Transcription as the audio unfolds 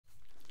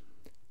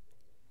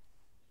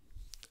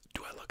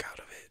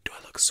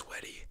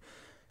sweaty.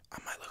 I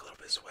might look a little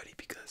bit sweaty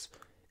because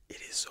it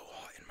is so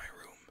hot in my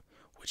room,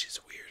 which is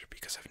weird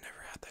because I've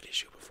never had that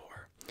issue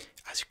before.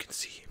 As you can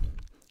see,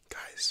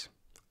 guys,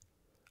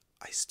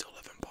 I still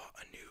haven't bought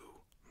a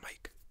new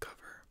mic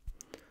cover.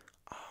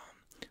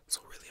 So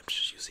really I'm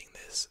just using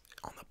this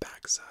on the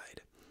back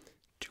side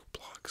to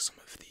block some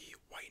of the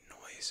white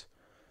noise.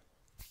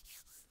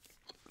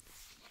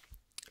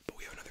 But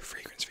we have another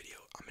fragrance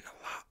video. I'm in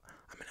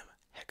a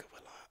heck of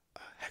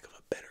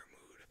a better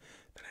mood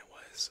than I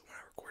was when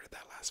I recorded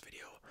that last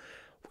video.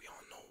 We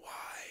all know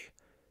why.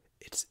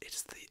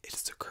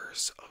 It's the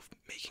curse of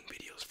making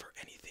videos for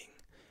anything.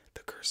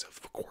 The curse of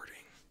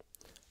recording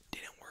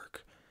didn't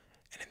work.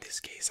 And in this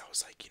case, I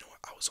was like, you know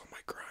what? I was on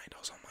my grind. I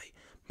was on my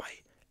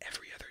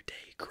every other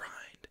day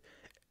grind.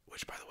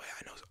 Which, by the way,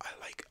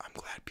 I'm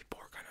glad people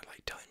are kind of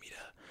like telling me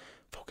to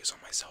focus on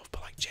myself.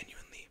 But like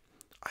genuinely,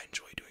 I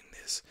enjoy doing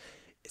this.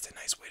 It's a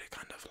nice way to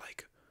kind of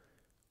like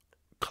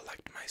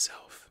collect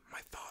myself,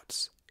 my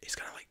thoughts. It's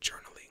kind of like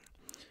journaling.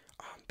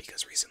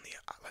 Because recently,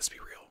 let's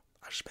be real,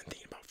 I've just been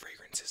thinking about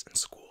fragrances in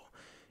school.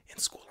 In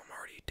school, I'm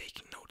already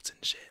taking notes and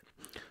shit.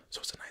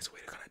 So it's a nice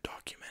way to kind of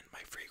document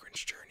my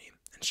fragrance journey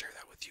and share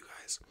that with you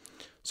guys.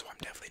 So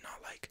I'm definitely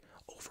not like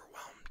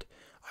overwhelmed.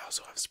 I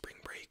also have spring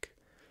break.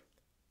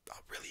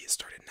 Really, it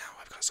started now.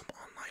 I've got some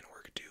online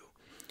work due.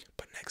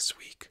 But next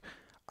week,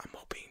 I'm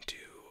hoping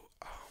to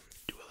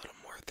do a little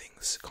more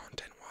things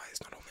content-wise,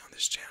 not only on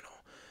this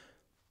channel,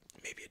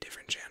 maybe a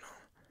different channel.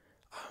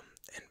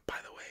 And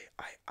by the way,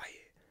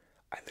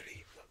 I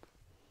literally look.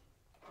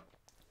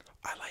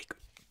 I like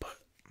put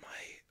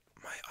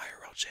my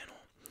IRL channel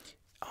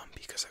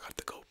because I got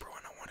the GoPro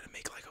and I wanted to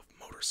make like a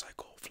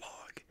motorcycle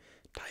vlog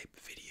type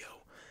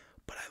video,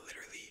 but I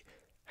literally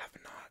have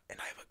not, and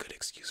I have a good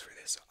excuse for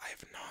this. I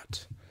have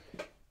not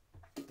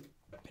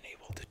been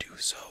able to do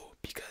so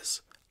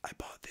because I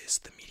bought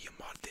the medium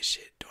mod. This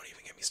shit, don't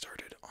even get me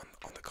started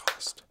on the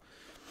cost.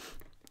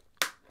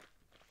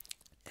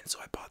 And so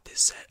I bought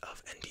this set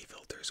of ND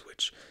filters,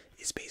 which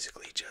is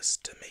basically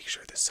just to make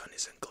sure the sun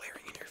isn't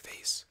glaring in your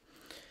face.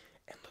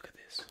 And look at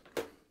this.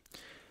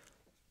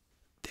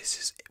 This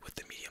is with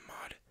the medium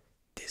mod.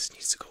 This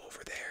needs to go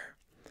over there.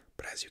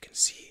 But as you can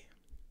see,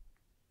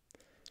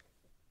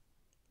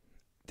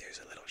 there's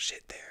a little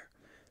shit there.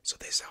 So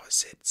this is how it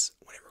sits.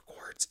 When it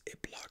records,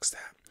 it blocks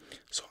that.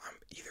 So I'm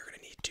either going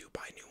to need to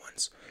buy new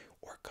ones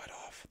or cut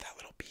off that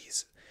little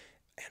piece.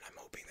 And I'm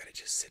hoping that it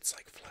just sits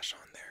like flush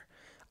on there.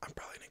 I'm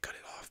probably going to cut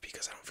it off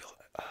because I don't feel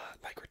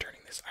like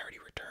returning this. I already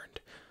returned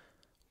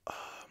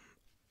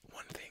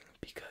one thing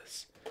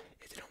because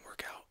it didn't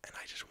work out, and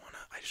I just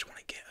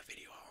wanna get a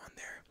video out on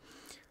there.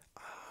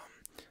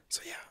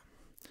 So yeah,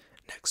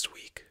 next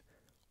week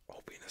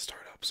hoping to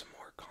start up some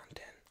more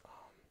content.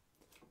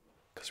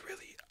 Cause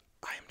really,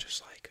 I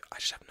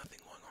just have nothing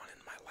going on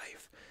in my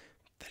life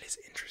that is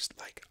I'm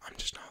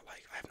just not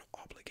like, I have no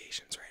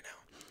obligations right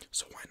now.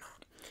 So why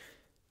not?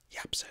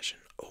 Yap session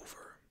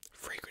over.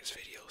 Fragrance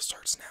video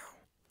starts now.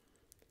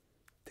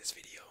 This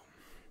video,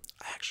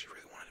 I actually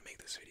really wanted to make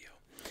this video.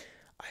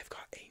 I've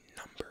got a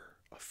number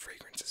of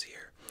fragrances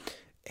here,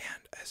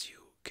 and as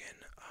you can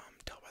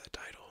tell by the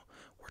title,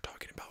 we're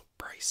talking about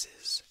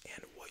prices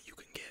and what you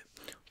can get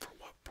for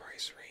what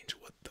price range,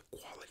 what the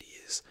quality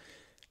is,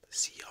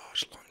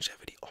 sillage,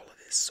 longevity, all of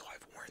this. So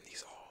I've worn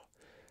these all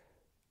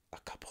a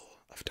couple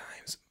of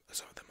times,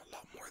 some of them a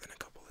lot more than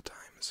a couple of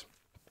times,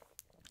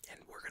 and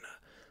we're gonna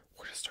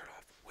start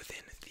off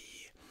within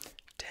the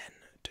 $10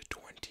 to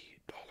 $20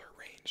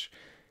 range.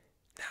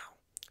 Now,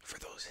 for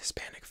those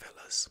Hispanic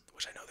fellas,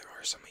 which I know there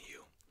are some of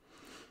you,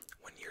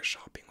 when you're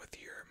shopping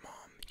with your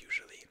mom,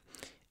 usually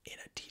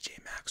in a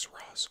TJ Maxx,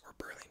 Ross, or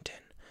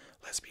Burlington,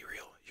 let's be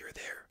real, you're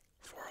there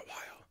for a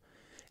while.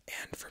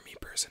 And for me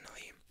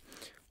personally,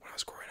 when I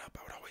was growing up,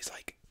 I would always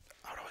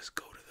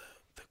go to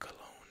the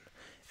cologne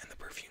and the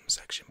perfume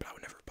section, but I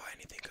would never buy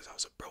anything because I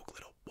was a broke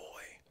little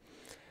boy.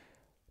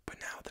 But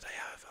now that I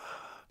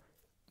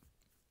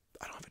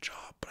don't have a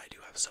job, but I do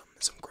have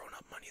some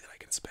grown-up money that I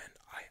can spend,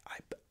 I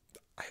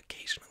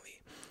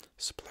occasionally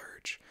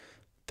splurge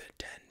the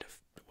 10 to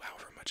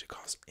however much it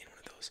costs in one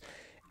of those.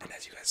 And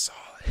as you guys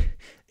saw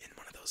in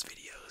one of those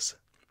videos,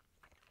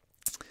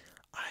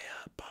 I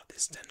bought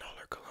this $10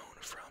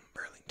 cologne from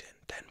Burlington.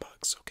 $10,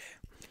 okay?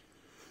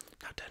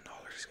 Now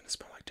 $10 is gonna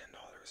smell like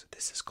 $10.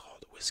 This is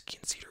called Whiskey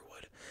and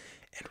Cedarwood,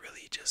 and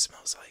really it just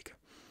smells like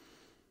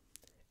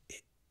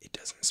it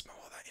doesn't smell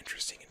all that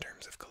interesting in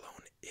terms of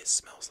cologne. It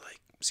smells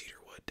like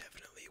cedarwood,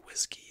 definitely.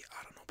 Whiskey,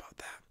 I don't know about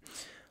that.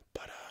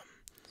 But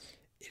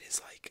it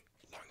is like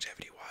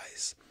longevity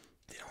wise,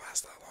 they don't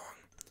last that long.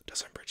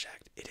 Doesn't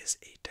project. It is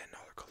a $10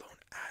 cologne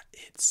at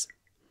its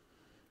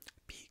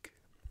peak.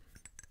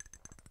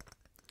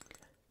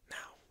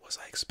 Now, was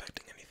I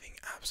expecting anything?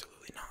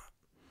 Absolutely not.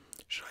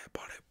 Should I have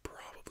bought it?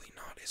 Probably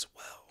not as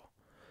well.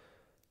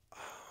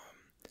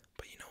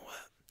 But you know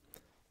what?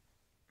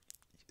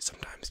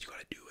 Sometimes you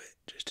gotta do it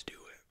just to do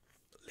it.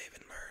 Live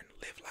and learn.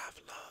 Live, laugh,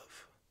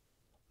 love.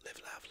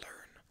 Live, laugh,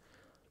 learn.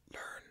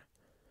 Learn,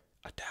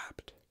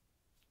 adapt,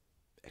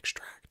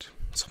 extract.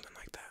 Something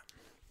like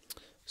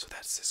that. So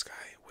that's this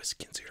guy,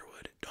 Whiskey and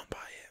Cedarwood. Don't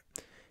buy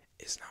it.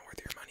 It's not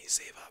worth your money.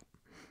 Save up.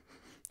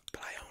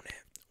 But I own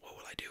it. What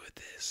will I do with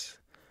this?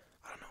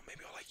 I don't know.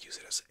 Maybe I'll like use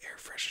it as air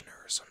freshener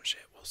or some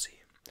shit. We'll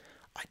see.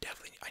 I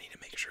need to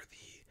make sure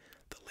the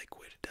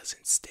liquid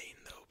doesn't stain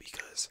though,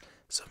 because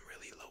some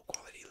really low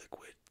quality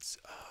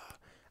liquids,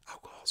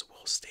 alcohols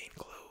will stain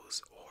clothes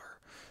or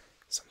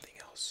something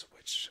else,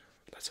 which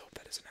let's hope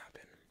that doesn't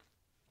happen.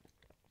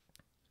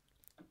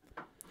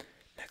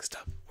 Next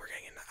up, we're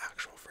getting into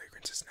actual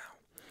fragrances now.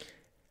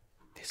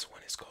 This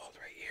one is called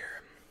right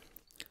here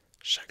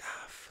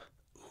Shagaf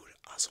Oud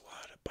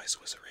Aswad by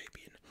Swiss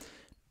Arabian.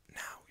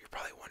 Now, you're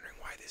probably wondering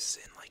why this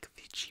is in like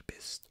the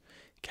cheapest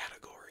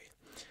category.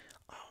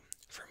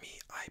 For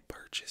me, I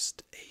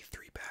purchased a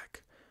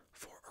 3-pack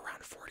for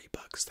around $40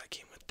 that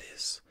came with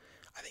this.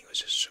 I think it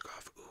was just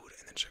Shagaf Oud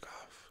and then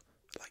Shagaf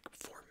like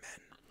for men.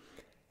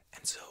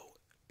 And so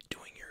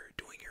doing your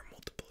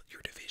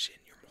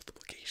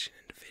multiplication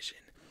and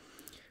division,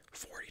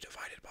 40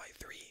 divided by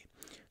 3,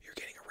 you're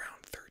getting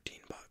around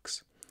 $13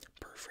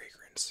 per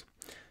fragrance.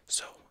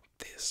 So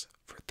this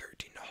for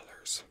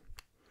 $13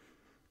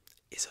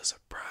 is a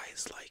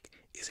surprise. Like,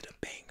 is it a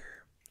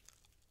banger?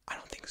 I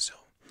don't think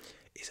so.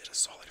 Is it a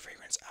solid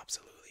fragrance?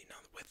 Absolutely. Now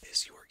with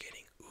this you are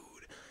getting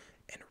oud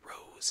and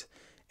rose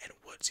and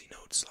woodsy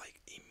notes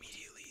like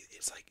immediately.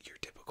 It's like your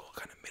typical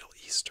kind of Middle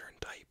Eastern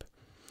type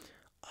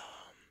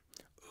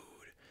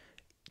oud.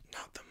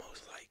 Not the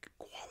most like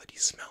quality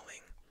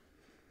smelling,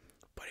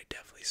 but it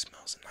definitely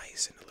smells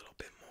nice and a little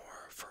bit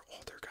more for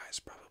older guys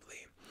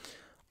probably.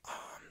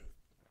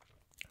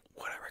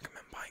 Would I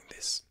recommend buying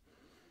this?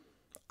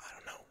 I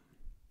don't know.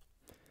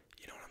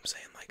 You know what I'm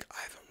saying? Like, I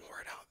haven't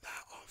wore it out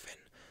that often,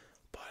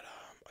 but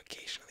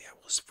occasionally I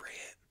will spray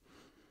it,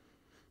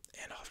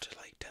 and I'll have to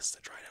like test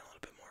the dry down a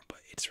little bit more. But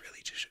it's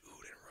really just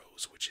oud and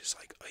rose, which is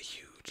like a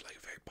huge,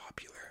 like very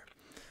popular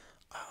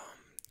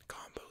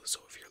combo.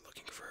 So if you're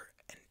looking for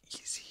an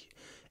easy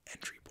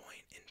entry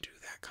point into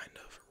that kind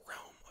of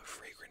realm of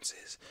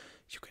fragrances,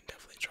 you can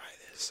definitely try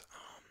this.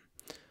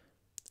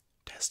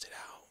 Test it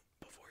out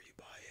before you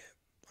buy it.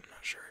 I'm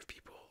not sure if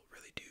people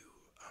really do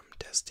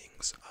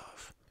testings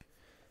of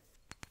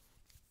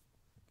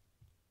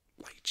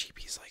like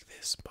cheapies like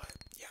this, but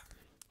yeah.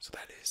 So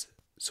that is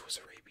Swiss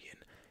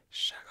Arabian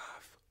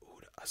Shagaf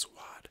Oud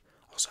Aswad.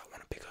 Also, I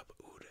want to pick up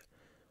oud,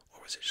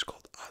 or was it just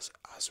called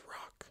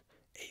Azraq?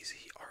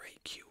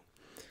 Azraq.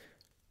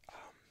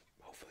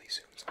 Hopefully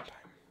soon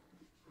sometime.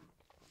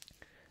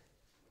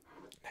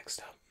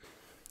 Next up,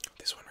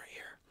 this one right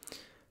here.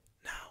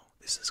 Now,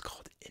 this is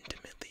called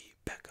Intimately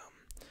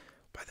Beckham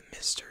by the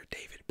Mr.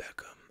 David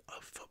Beckham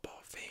of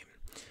football fame.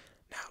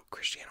 Now,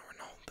 Cristiano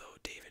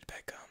Ronaldo, David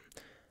Beckham,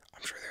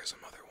 I'm sure there's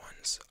some other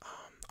ones.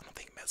 I don't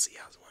think Messi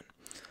has one.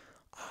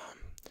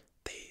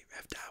 They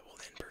have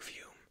dabbled in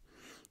perfumery.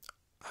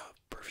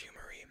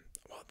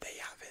 Well, they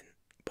haven't,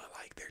 but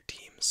like their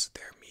teams,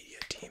 their media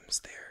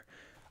teams, their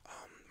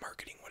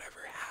marketing,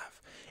 whatever,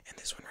 have. And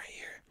this one right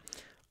here,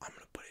 I'm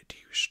gonna put it to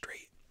you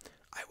straight.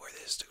 I wear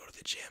this to go to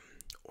the gym,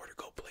 or to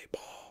go play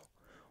ball,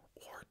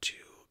 or to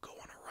go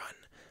on a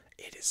run.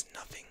 It is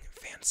nothing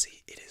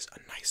fancy. It is a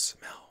nice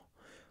smell,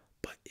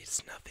 but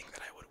it's nothing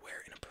that I would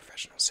wear in a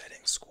professional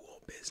setting,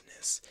 school,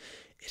 business.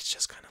 It's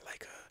just kind of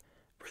like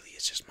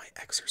it's just my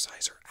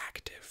exercise or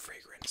active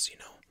fragrance, you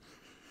know?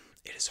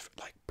 It is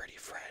like pretty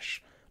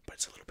fresh, but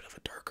it's a little bit of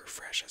a darker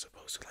fresh as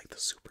opposed to like the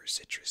super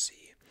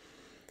citrusy,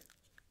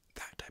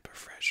 that type of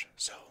fresh.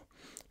 So,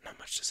 not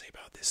much to say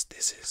about this.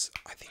 This is,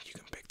 I think you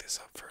can pick this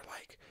up for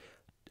like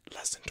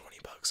less than $20,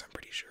 I'm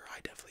pretty sure.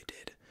 I definitely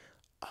did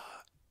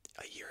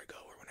a year ago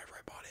or whenever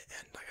I bought it,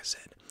 and like I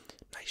said,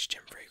 nice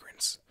gym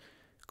fragrance.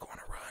 Go on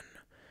a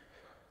run,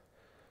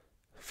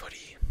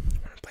 footy,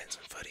 when I'm playing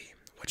some footy,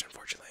 which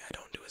unfortunately I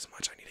don't do as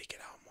much. I need to get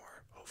out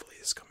more, hopefully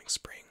this coming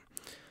spring.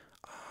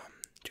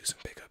 Do some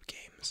pickup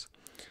games,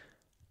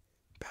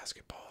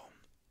 basketball,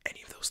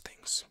 any of those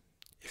things.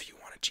 If you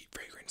want a cheap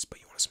fragrance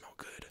but you want to smell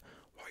good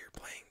while you're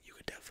playing, you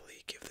could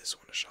definitely give this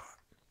one a shot.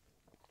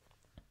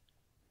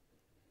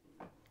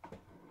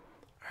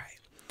 Alright,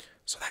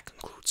 so that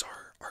concludes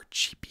our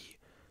cheapy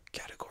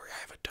category. I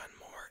have a ton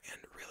more,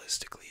 and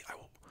realistically, I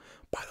will.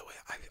 By the way,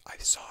 I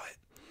saw it.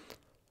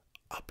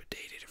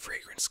 Updated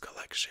fragrance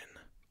collection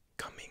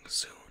coming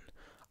soon.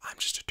 I'm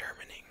just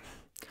determining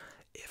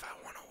if I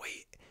want to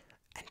wait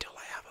until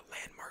I have a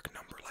landmark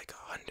number like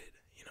 100.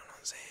 You know what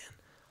I'm saying?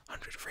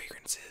 100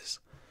 fragrances.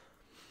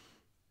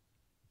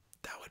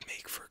 That would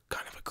make for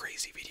kind of a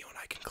crazy video, and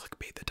I can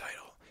clickbait the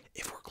title.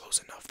 If we're close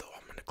enough, though,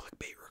 I'm gonna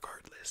clickbait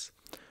regardless.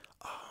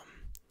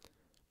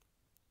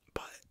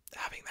 But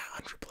having that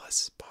 100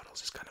 plus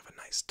bottles is kind of a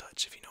nice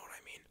touch, if you know what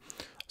I mean.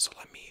 So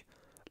let me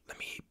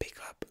pick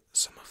up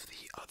some of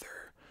the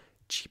other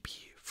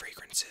cheapy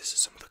fragrances,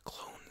 some of the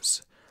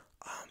clones.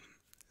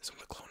 Some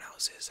of the clone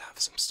houses have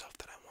some stuff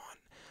that I want,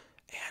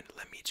 and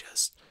let me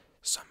just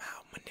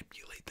somehow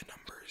manipulate the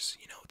numbers.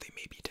 You know, they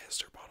may be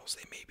tester bottles,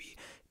 they may be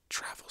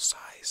travel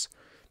size,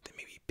 they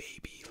may be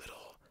baby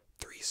little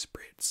 3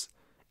 spritz.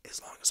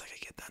 As long as I can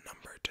get that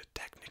number to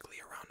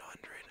technically around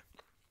 100,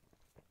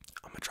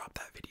 I'm gonna drop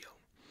that video.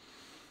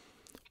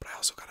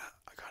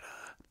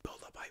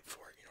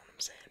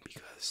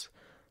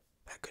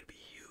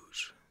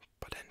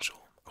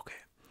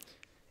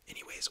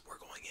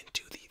 going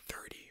into the $30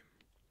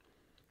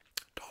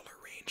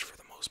 range for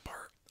the most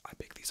part. I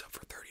picked these up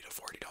for $30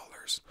 to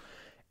 $40.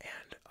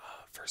 And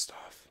first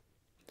off,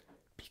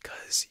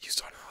 because you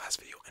saw it in the last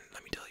video, and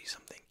let me tell you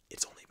something,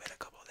 it's only been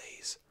a couple of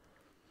days,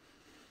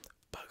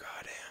 but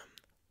goddamn,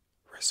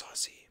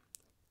 Rasasi,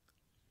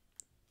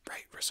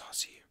 right,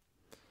 Rasasi,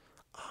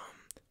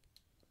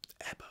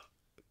 Eba,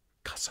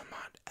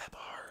 Kasamat,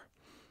 Ebar,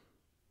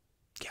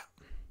 yeah,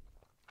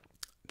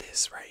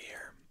 this right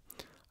here,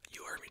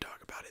 you heard me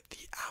talk about it,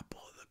 the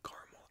apple, the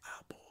caramel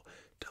apple,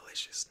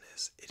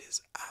 deliciousness, it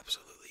is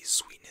absolutely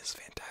sweetness,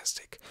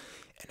 fantastic,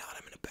 and now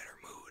that I'm in a better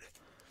mood,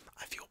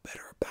 I feel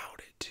better about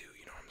it too,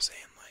 you know what I'm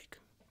saying, like,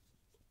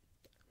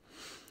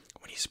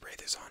 when you spray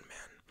this on,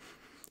 man,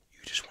 you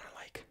just want to,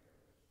 like,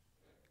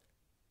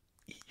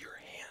 eat your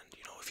hand,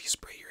 you know, if you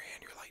spray your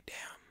hand, you're like,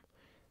 damn,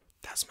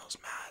 that smells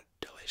mad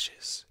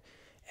delicious,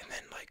 and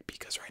then, like,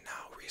 because right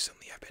now,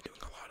 recently, I've been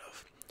doing a lot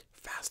of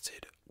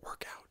fasted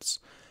workouts,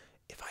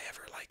 if I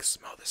ever, like,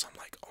 smell this, I'm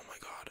like, oh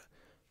my god,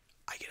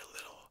 I get a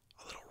little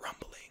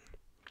rumbling.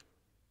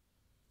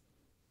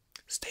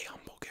 Stay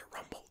humble, get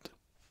rumbled.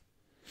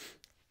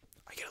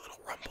 I get a little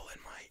rumble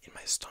in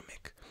my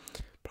stomach,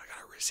 but I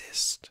gotta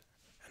resist.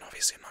 And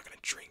obviously, I'm not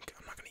gonna drink.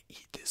 I'm not gonna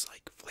eat this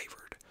like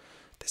flavored,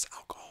 this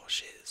alcohol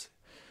shiz.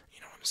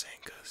 You know what I'm saying?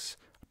 Cause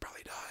I'll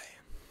probably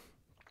die.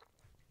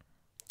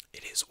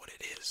 It is what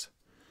it is.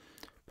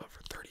 But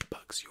for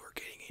 $30, you are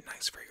getting a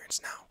nice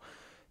fragrance. Now,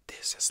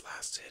 this has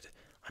lasted.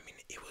 I mean,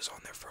 it was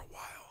on there for a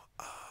while.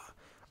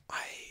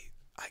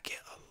 I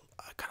get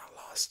kind of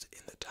lost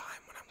in the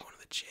time when I'm going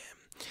to the gym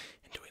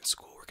and doing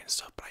schoolwork and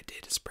stuff, but I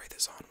did spray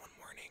this on one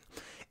morning,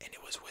 and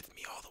it was with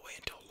me all the way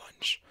until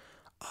lunch,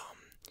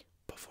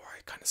 before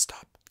I kind of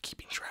stopped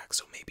keeping track,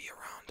 so maybe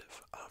around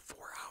 4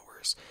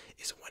 hours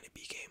is when it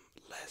became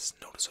less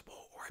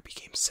noticeable, or I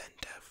became scent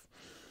deaf,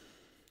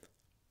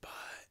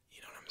 but,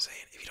 you know what I'm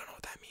saying, if you don't know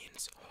what that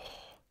means,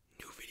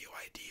 new video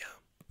idea,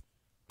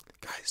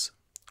 guys,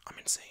 I'm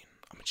insane,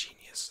 I'm a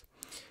genius.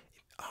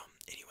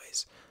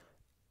 Anyways,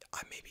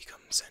 I may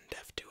become scent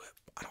deaf to it.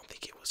 I don't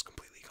think it was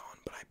completely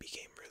gone, but I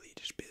became really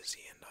just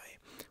busy and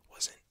I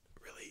wasn't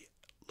really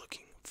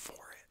looking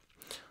for it.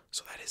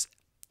 So that is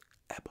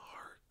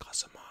Ebhar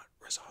Kasamat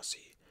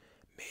Rasasi,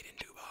 made in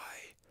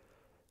Dubai,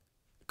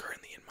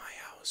 currently in my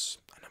house,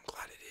 and I'm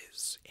glad it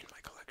is in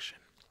my collection.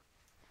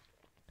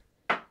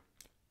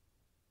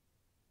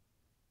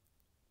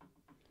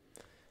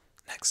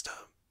 Next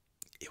up,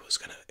 it was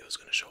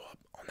gonna show up.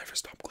 I'll never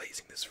stop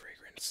glazing this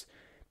fragrance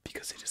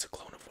because it is a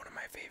clone of one of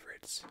my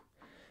favorites.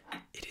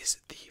 It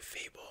is the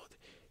fabled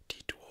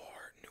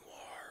Detour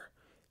Noir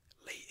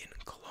Leighton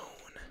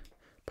Cologne.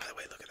 By the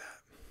way, look at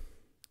that.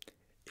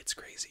 It's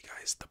crazy,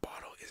 guys. The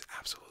bottle is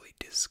absolutely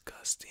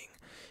disgusting.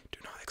 Do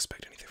not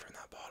expect anything from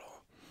that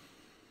bottle.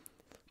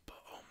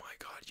 But oh my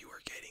god, you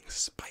are getting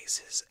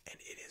spices, and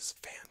it is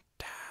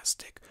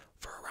fantastic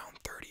for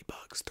around $30,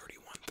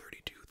 31,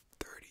 32,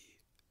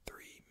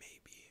 33,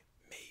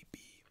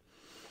 maybe.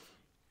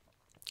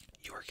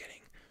 You are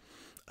getting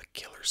a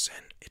killer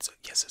scent.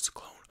 Yes, it's a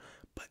clone,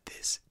 but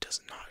this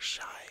does not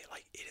shy.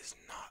 Like, it is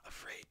not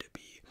afraid to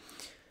be.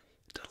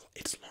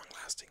 It's long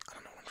lasting. I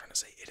don't know what I'm trying to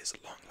say. It is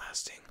long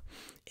lasting.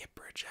 It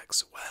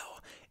projects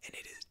well, and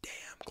it is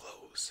damn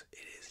close.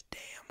 It is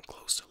damn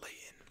close to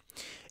Leighton.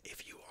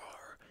 If you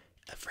are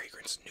a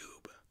fragrance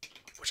noob,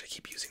 which I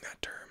keep using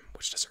that term,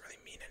 which doesn't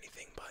really mean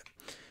anything, but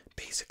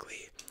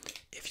basically,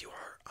 if you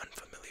are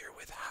unfamiliar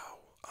with how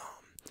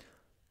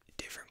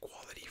different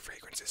quality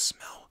fragrances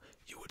smell,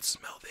 you would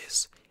smell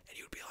this and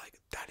you'd be like,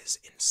 that is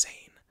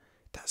insane,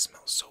 that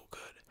smells so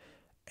good,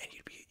 and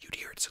you'd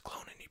hear it's a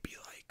clone and you'd be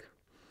like,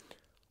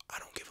 I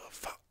don't give a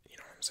fuck, you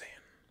know what I'm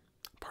saying,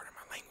 pardon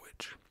my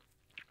language.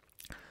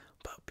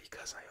 But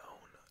because I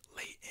own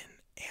Leighton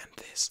and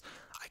this,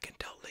 I can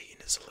tell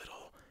Leighton is a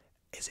little,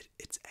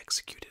 it's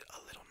executed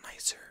a little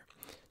nicer,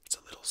 it's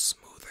a little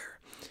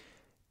smoother,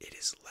 it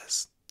is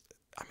less,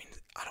 I mean,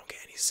 I don't get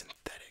any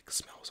synthetic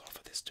smells off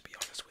of this, to be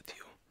honest with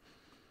you.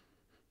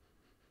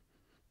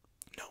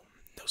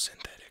 No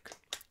synthetic.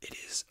 It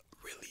is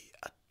really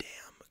a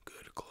damn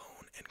good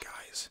clone, and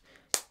guys,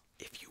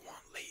 if you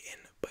want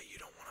Leighton, but you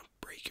don't want to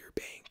break your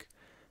bank,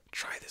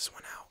 try this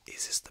one out.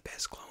 Is this the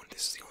best clone?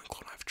 This is the only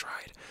clone I've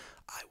tried.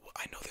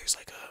 I know there's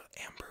like a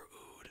Amber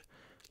Oud,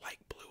 like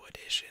blue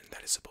edition,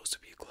 that is supposed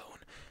to be a clone.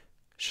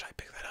 Should I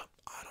pick that up?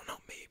 I don't know,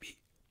 maybe.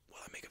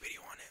 Will I make a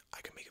video on it? I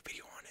can make a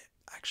video on it,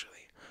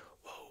 actually.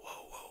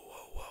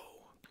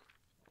 Whoa.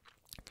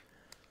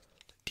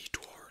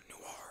 Detour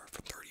Noir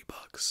for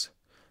 $30.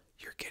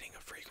 You're getting a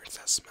fragrance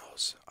that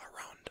smells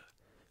around,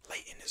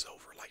 Leighton is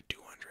over like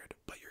 200,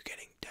 but you're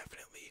getting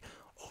definitely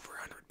over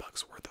 $100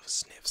 worth of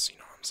sniffs, you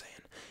know what I'm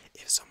saying?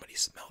 If somebody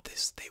smelled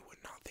this, they would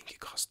not think it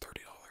cost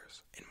 $30,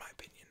 in my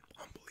opinion,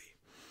 humbly.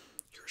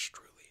 Yours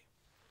truly.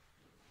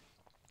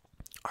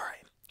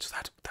 Alright, so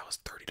that was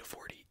 30 to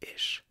 40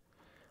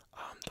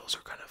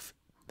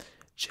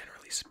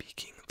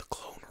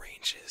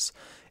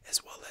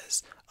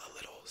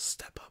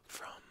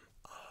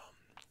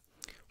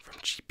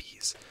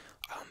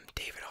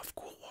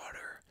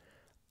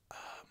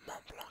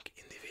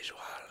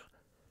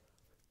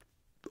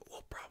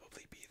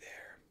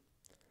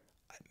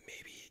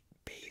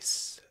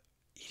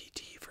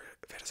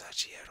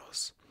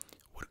 rancheros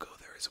would go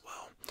there as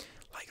well.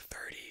 Like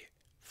 30,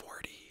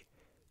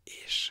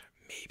 40-ish,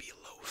 maybe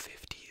low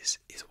 50s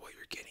is what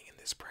you're getting in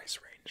this price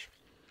range.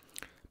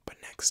 But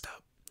next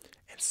up,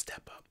 and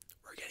step up,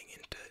 we're getting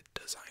into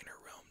designer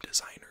realm.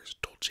 Designers,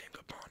 Dolce &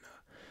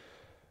 Gabbana,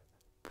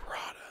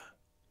 Prada,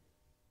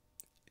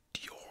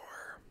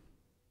 Dior.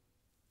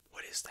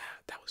 What is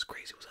that? That was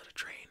crazy. Was that a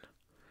train?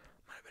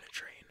 Might have been a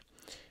train.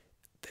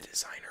 The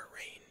designer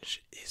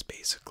range is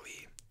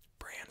basically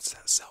brands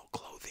that sell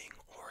clothing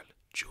or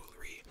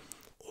jewelry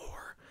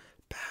or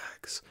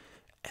bags,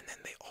 and then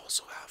they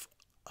also have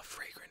a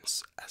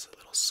fragrance as a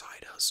little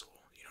side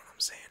hustle. You know what I'm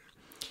saying?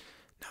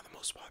 Now the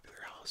most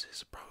popular house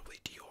is probably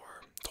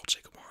Dior,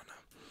 Dolce & Gabbana,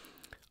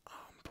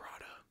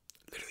 Prada.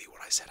 Literally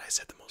what I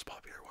said the most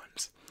popular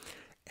ones.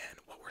 And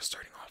what we're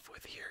starting off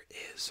with here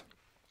is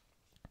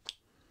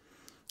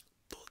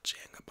Dolce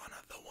 &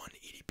 Gabbana, the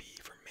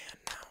 180p for Man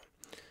Now.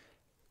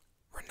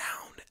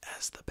 Renowned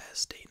as the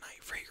best date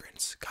night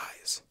fragrance.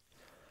 Guys,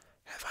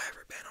 have I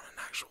ever been on an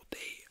actual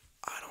date?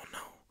 I don't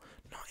know.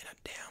 Not in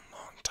a damn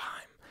long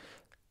time.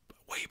 But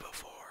way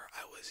before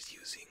I was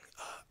using,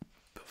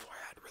 before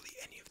I had really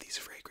any of these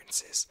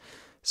fragrances.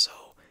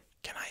 So,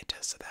 can I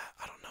attest to that?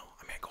 I don't know.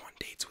 I mean, I go on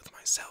dates with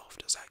myself.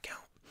 Does that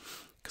count?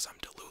 Because I'm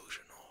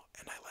delusional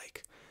and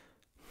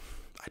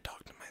I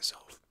talk to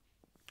myself.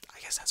 I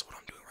guess that's what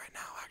I'm doing right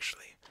now,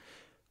 actually.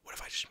 What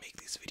if I just make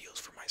these videos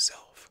for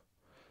myself?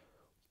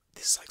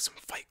 This is like some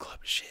Fight Club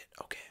shit.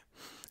 Okay.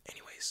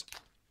 Anyways,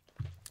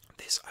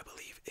 this I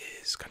believe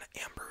is kind of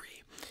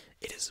ambery.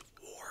 It is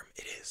warm.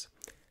 It is,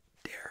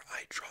 dare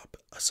I drop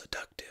the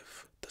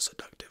seductive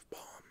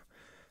bomb.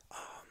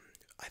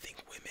 I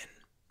think women,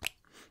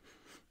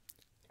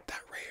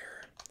 that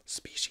rare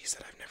species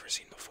that I've never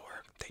seen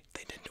before, they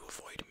tend to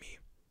avoid me.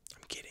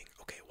 I'm kidding.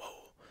 Okay,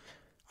 whoa.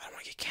 I don't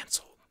want to get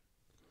canceled.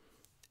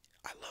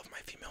 I love my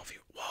female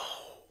view.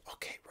 Whoa.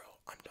 Okay, bro.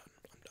 I'm done.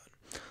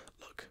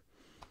 Look.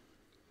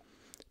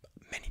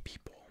 Many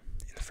people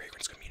in the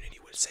fragrance community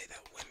would say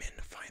that women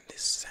find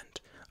this scent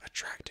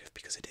attractive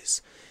because it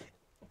is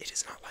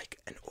not like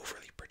an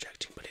overly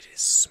projecting, but it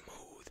is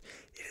smooth.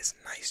 It is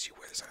nice. You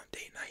wear this on a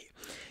date night.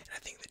 And I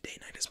think the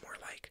date night is more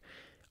like,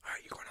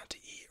 alright, you're going out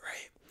to eat,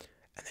 right?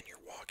 And then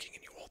you're walking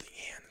and you're holding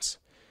hands.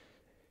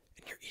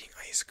 And you're eating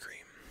ice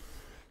cream.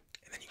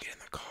 And then you get in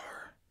the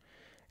car.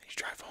 And you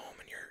drive home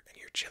and you're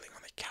chilling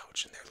on the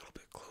couch. And they're a little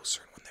bit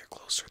closer. And when they're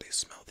closer, they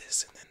smell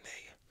this. And then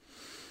they...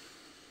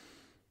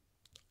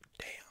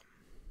 Damn.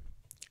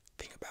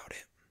 Think about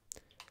it.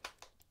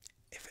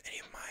 If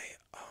any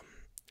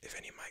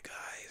of my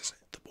guys,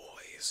 the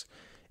boys,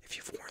 if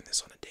you've worn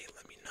this on a date,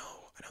 let me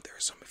know. I know there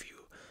are some of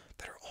you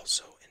that are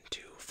also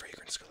into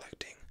fragrance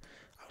collecting.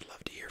 I would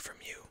love to hear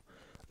from you.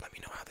 Let me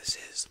know how this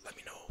is. Let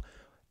me know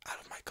out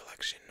of my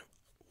collection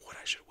what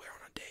I should wear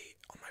on a date,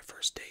 on my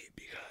first date,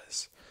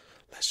 because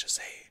let's just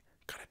say,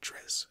 gotta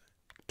dress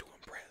to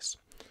impress.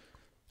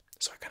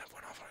 So I kind of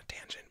went off on a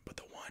tangent, but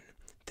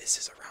this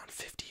is around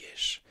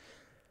 50-ish.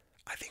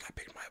 I think I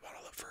picked my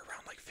bottle up for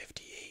around like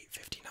 58,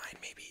 59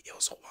 maybe. It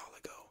was a while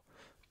ago.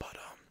 But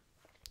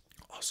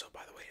also,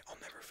 by the way,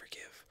 I'll never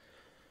forgive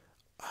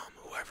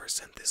whoever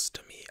sent this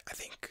to me. I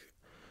think,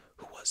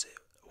 who was it?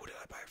 Who did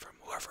I buy it from?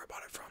 Whoever I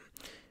bought it from.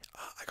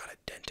 I got a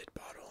dented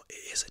bottle.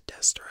 It is a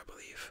tester, I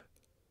believe.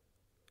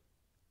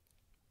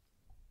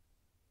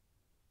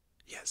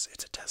 Yes,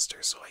 it's a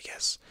tester, so I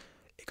guess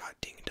it got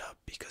dinged up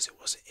because it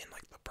wasn't in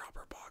like the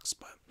proper box,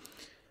 but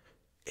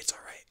it's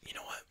alright. You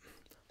know what?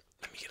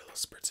 Let me get a little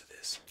spritz of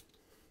this.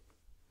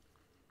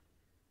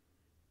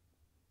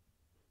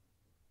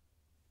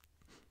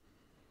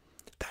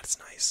 That's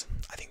nice.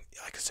 I think,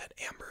 like I said,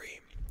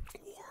 ambery,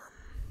 warm.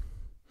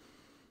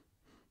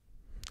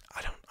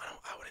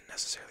 I wouldn't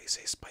necessarily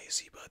say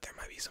spicy, but there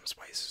might be some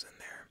spices in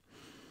there.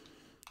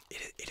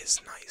 It is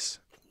nice,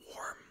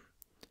 warm,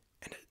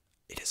 and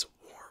it is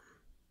warm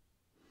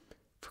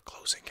for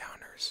close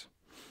encounters.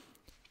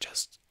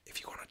 Just, if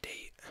you go on a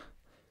date,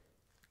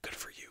 good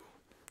for you.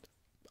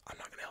 I'm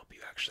not gonna help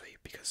you actually,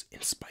 because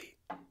in spite.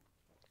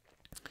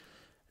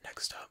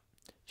 Next up,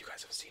 you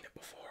guys have seen it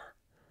before.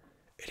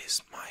 It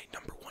is my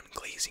number one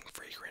glazing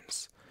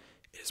fragrance.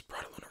 It is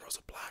Prada Luna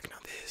Rosa Black. Now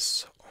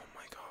this, oh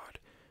my god.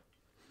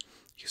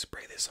 You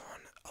spray this on,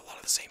 a lot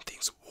of the same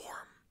things,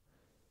 warm.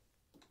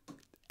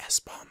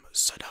 S-bomb,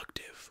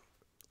 seductive.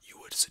 You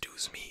would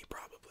seduce me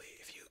probably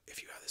if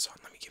you have this on.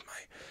 Let me get my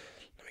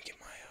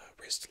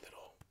wrist a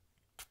little.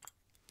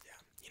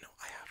 Yeah, you know,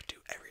 I have to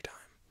every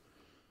time.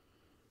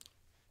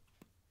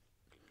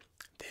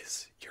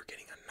 This, you're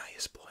getting a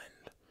nice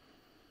blend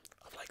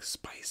of like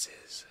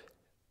spices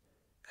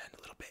and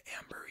a little bit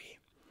ambery.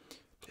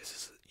 This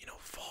is, you know,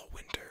 fall,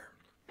 winter.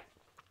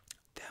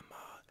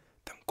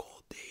 Them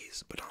cold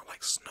days, but not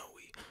like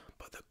snowy,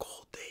 but the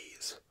cold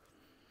days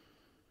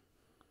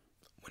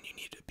when you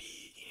need to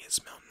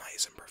smell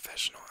nice and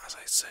professional. As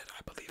I said,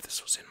 I believe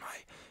this was in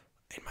my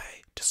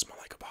To Smell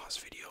Like a Boss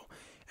video,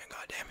 and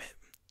goddamn it,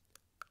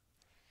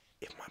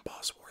 if my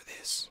boss wore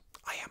this,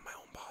 I am my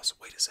own boss.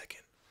 Wait a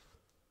second.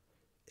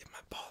 If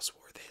my boss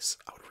wore this,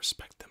 I would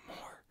respect them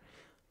more.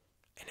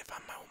 And if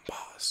I'm my own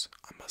boss,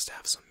 I must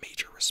have some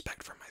major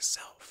respect for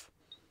myself.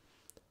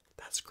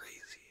 That's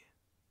crazy.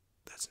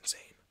 That's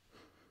insane.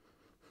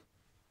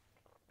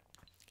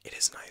 It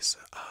is nice.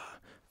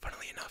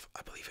 Funnily enough,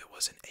 I believe it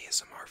was an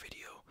ASMR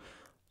video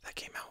that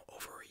came out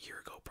over a year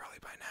ago, probably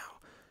by now.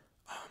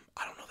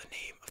 I don't know the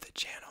name of the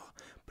channel,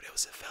 but it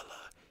was a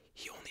fella.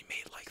 He only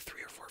made like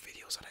 3 or 4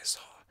 videos that I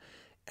saw,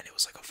 and it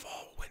was like a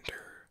fall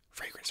winter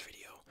fragrance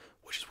video,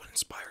 which is what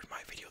inspired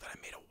my video that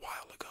I made a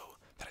while ago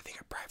that I think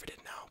I privated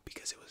now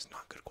because it was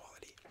not good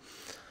quality.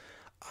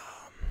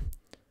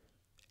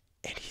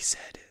 And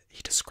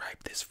he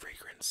described this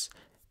fragrance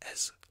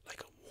as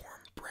like a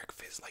warm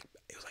breakfast, like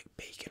it was like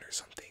bacon or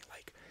something,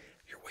 like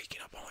you're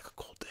waking up on like a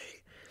cold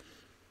day,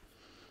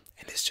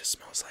 and this just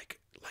smells like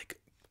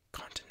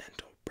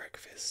continental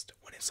breakfast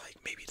when it's like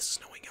maybe it's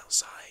snowing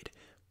outside,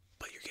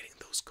 but you're getting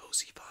those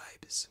cozy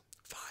vibes.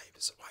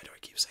 Why do I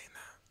keep saying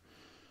that?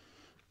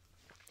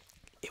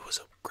 It was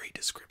a great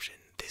description.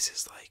 This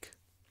is like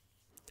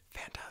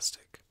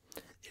fantastic.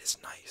 It is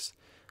nice.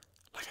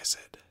 Like I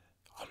said,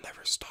 I'll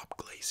never stop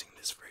glazing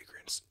this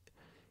fragrance.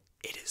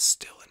 It is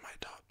still in my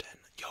top 10.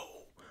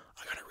 Yo,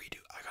 I gotta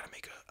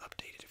make an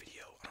updated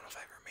video. I don't know if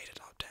I ever made a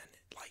top 10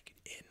 like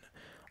in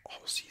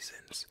all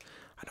seasons.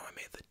 I know I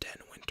made the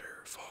 10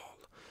 winter, fall,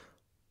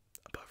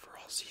 but for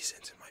all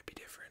seasons it might be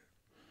different.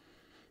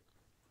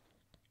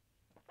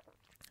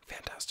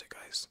 Fantastic,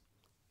 guys.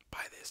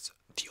 Buy this.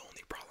 The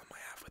only problem I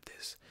have with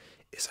this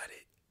is that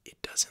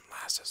it doesn't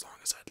last as long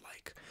as I'd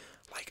like.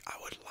 Like, I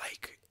would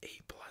like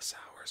 8+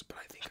 hours, but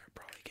I think I'd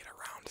probably get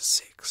around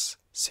 6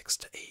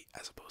 to 8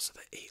 as opposed to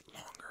the 8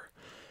 longer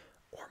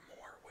or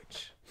more,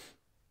 which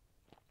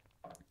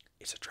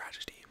is a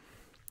tragedy.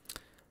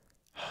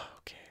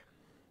 Okay,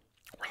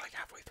 we're like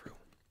halfway through.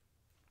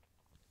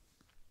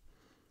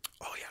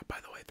 Oh yeah, by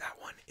the way, that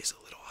one is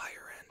a little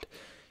higher end.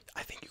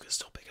 I think you can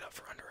still pick it up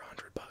for under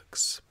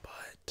 $100,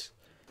 but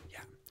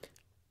yeah.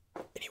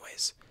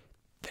 Anyways,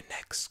 the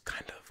next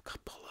kind of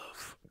couple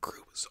of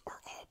groups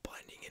are all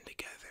blending in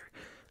together.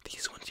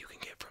 These ones you can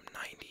get from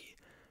 $90,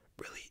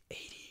 really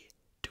 $80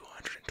 to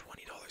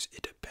 $120.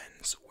 It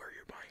depends where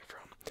you're buying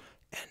from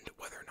and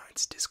whether or not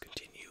it's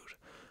discontinued.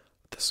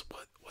 This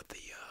what the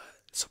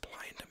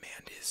supply and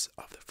demand is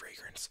of the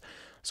fragrance.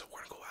 So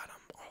we're gonna go at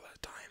them all the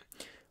time.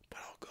 But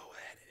I'll go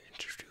ahead and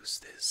introduce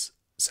this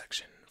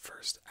section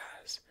first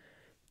as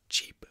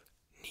cheap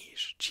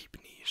niche.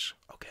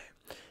 Okay,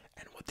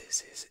 and what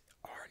this is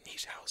are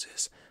niche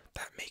houses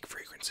that make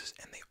fragrances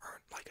and they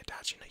aren't like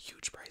attaching a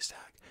huge price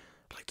tag,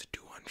 like the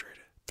 $200,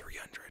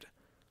 $300,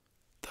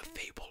 the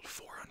fabled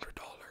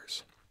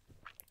 $400.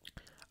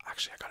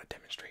 Actually, I got a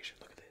demonstration.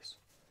 Look at this.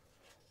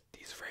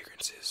 These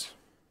fragrances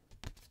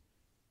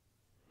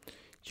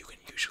you can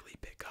usually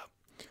pick up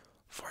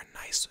for a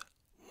nice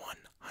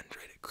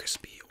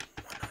crispy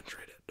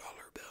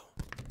 $100 bill.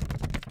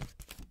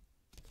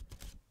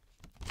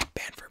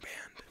 Band for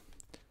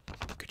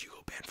band. Could you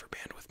go band for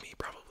band with me?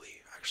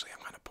 Probably. Actually,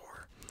 I'm kind of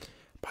poor.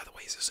 By the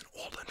way, is this an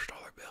old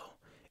 $100 bill?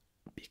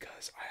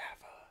 Because I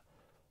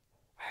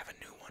have a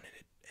new one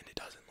and it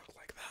doesn't look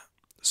like that.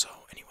 So,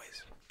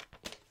 anyways,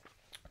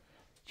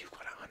 you've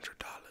got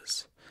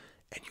 $100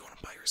 and you want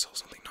to buy yourself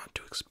something not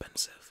too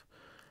expensive,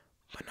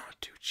 but not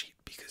too cheap,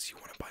 because you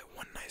want to buy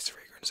one nice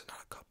fragrance and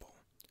not a couple.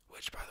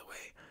 Which, by the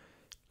way,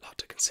 a lot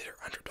to consider.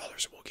 $100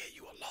 will get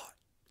you a lot.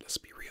 Let's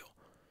be real.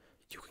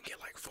 You can get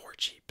like 4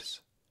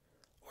 cheaps,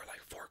 or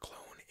like 4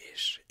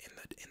 clone-ish in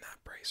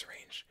that price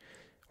range,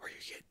 or you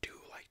get 2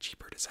 like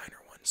cheaper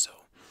designer ones. So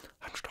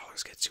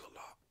 $100 gets you a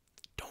lot.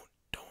 Don't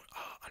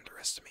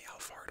underestimate how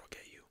far it'll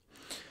get you.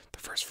 The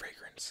first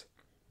fragrance,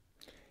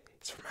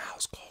 it's from a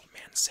house called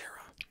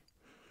Mancera.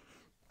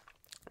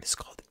 It's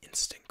called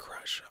Instant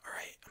Crush. All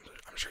right,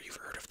 I'm sure you've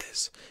heard of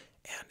this,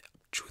 and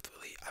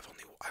truthfully, I've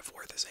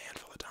worn this a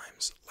handful of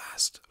times.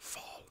 Last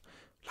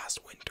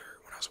winter,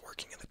 when I was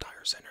working in the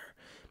tire center,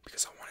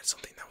 because I wanted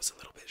something that was a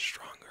little bit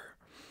stronger.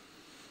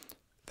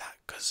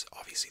 Because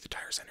obviously the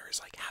tire center is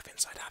like half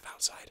inside, half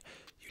outside.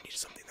 You need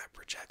something that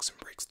projects and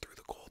breaks through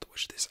the cold,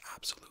 which this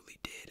absolutely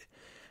did.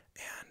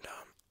 And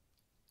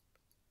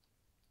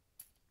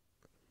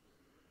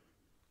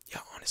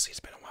yeah, honestly, it's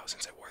been a while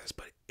since I wore this,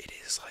 but it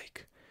is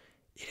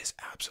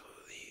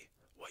absolutely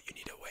what you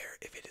need to wear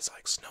if it is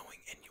like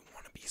snowing and you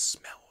want to be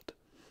smelled.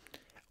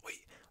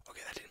 Wait,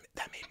 okay,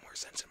 that made more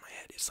sense in my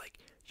head. It's like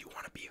you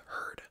want to be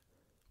heard.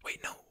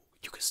 Wait, no,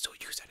 you can still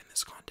use that in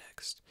this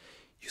context.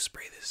 You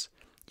spray this,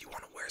 you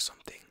want to wear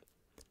something,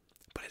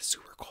 but it's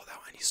super cold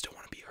out and you still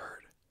want to be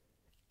heard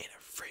in a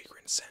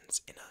fragrance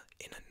sense, in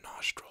a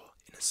nostril,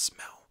 in a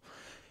smell.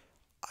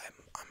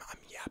 I'm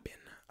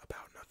yapping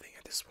about nothing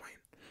at this point.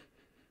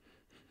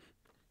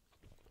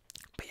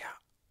 But yeah,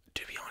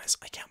 to be honest,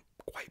 I can't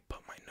quite put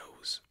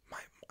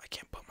I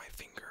can't put my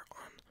finger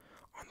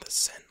on the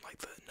scent, like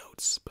the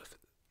notes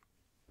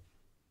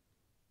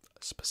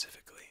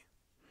specifically.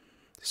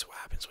 This is what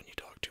happens when you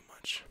talk too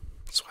much.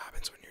 This is what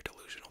happens when you're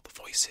delusional. The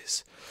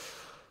voices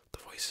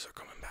are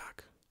coming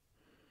back.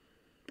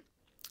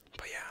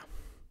 But yeah,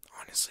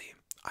 honestly,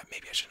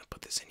 maybe I shouldn't have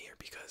put this in here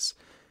because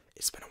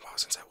it's been a while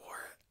since I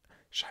wore it,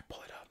 Should I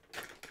pull it up?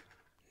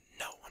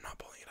 No, I'm not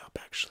pulling it up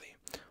actually.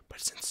 But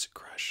it's Instant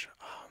Crush.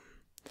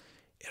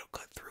 It'll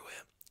cut through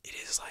it. It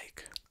is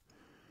like,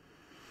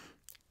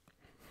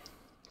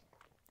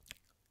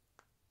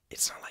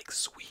 it's not like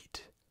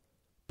sweet,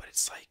 but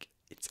it's like,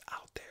 it's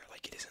out there.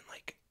 Like it isn't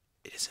like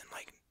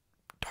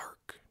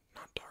dark,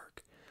 not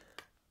dark.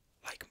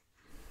 Like,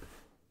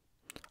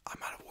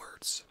 I'm out of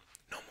words.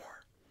 No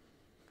more.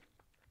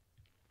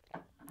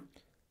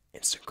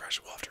 Instant Crush,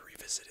 we'll have to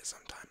revisit it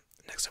sometime.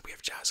 Next up we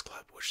have Jazz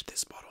Club, which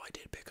this bottle I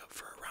did pick up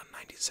for around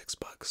 96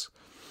 bucks.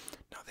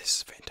 Now this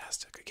is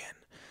fantastic. Again,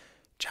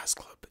 Jazz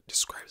Club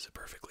describes it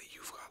perfectly.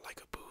 You've got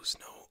like a booze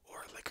note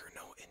or a liquor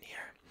note in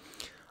here.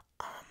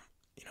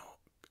 You know,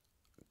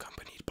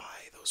 accompanied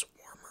by those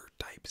warmer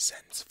type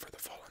scents for the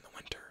fall and the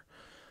winter.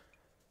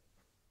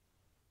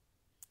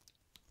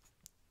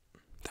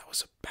 That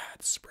was a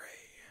bad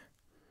spray.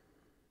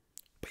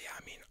 But yeah,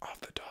 I mean,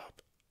 off the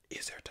top,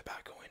 is there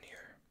tobacco in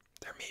here?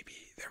 There may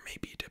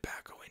be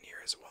tobacco in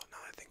here as well, now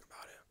that I think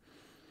about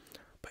it.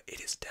 But it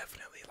is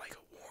definitely like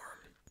a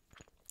warm.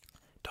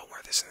 Don't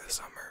wear this in the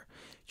summer.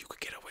 You could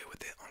get away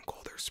with it on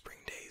colder spring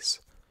days.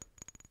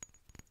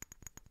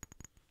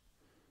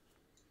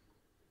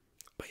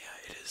 But yeah,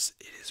 it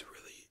is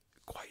really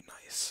quite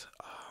nice.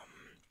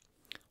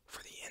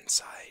 For the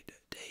inside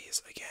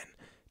days, again,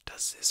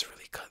 does this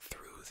really cut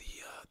through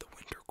the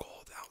winter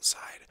cold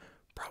outside?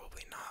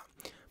 Probably not.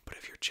 But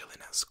if you're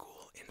chilling at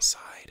school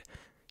inside,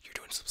 you're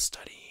doing some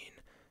studying,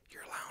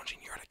 you're lounging,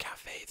 you're at a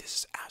cafe,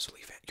 this is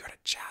absolutely you're at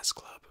a jazz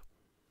club.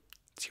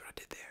 See what I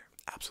did there?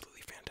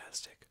 Absolutely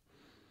fantastic.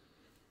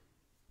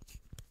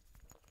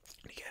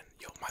 And again,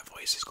 yo, my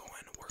voice is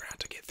going. We're gonna have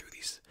to get through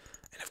these.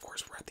 And of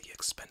course, we're at the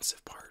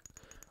expensive part.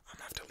 I'm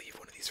gonna have to leave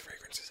one of these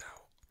fragrances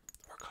out.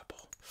 Or a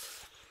couple.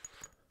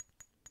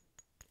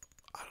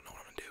 I don't know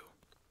what I'm gonna do.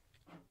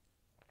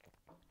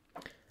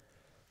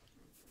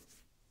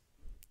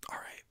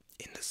 Alright,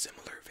 in the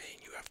similar vein,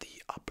 you have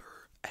the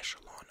upper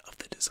echelon of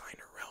the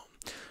designer realm,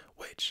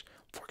 which,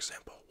 for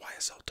example,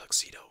 YSL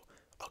Tuxedo.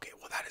 Okay,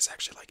 well that is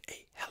actually like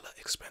a hella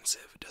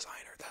expensive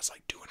designer. That's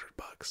like 200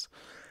 bucks.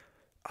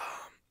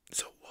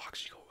 So we'll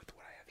actually go with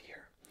what I have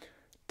here.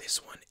 This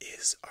one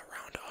is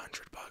around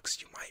 100 bucks.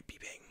 You might be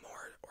paying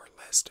more or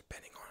less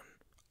depending on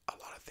a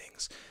lot of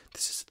things.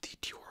 This is the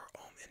Dior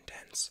Homme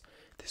Intense.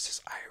 This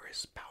is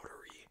Iris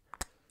Powdery.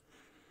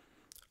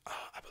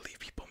 I believe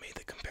people made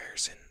the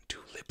comparison to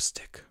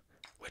lipstick,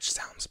 which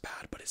sounds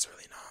bad, but it's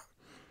really not.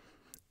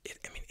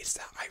 I mean, it's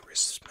that iris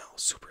smell,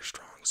 super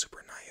strong,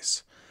 super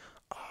nice.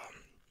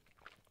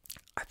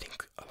 I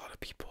think a lot of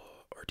people,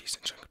 or a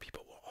decent chunk of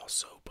people, will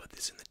also put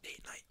this in the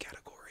date night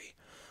category.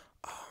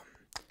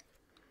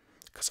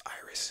 Because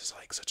iris is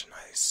like such a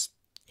nice,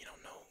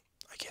 no,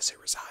 I guess it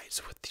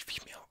resides with the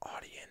female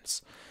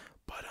audience.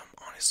 But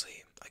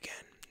honestly,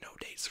 again, no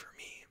dates for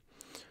me.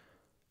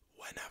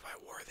 When have I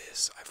wore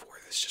this? I've wore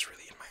this just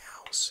really in my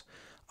house.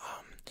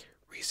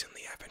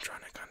 Recently I've been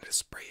trying to kind of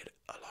spray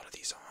a lot of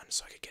these on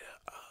so I could get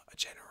a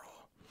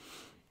general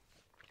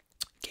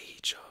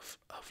gauge of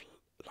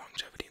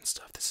longevity and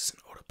stuff. This is an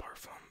eau de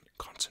parfum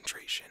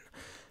concentration,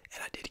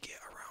 and I did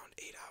get around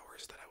 8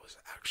 hours that I was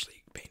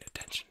actually paying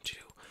attention to.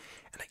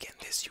 And again,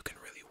 this you can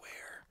really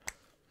wear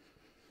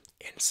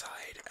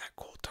inside at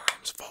cold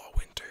times, fall,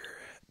 winter,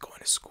 going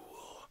to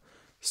school,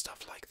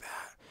 stuff like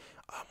that.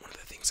 One of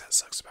the things that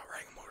sucks about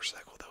riding a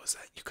motorcycle though is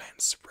that you can't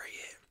spray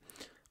it.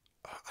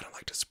 I don't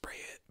like to spray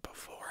it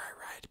before I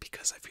ride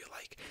because I feel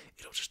like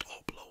it'll just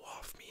all blow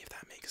off me, if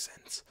that makes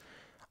sense.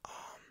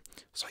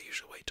 So I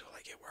usually wait till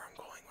I get where I'm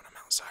going when I'm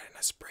outside and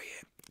I spray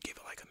it, give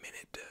it like a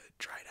minute to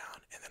dry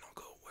down, and then I'll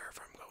go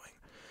wherever I'm going.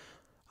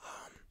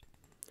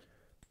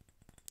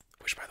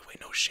 Which, by the way,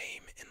 no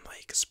shame in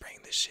like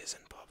spraying this shiz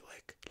in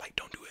public. Like,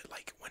 don't do it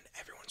like when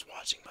everyone's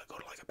watching, but go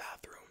to like a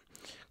bathroom,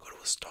 go to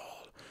a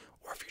stall,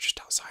 or if you're just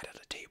outside at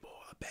a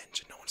table, a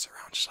bench, and no one's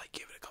around, just like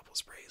give it a couple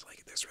sprays.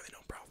 Like, there's really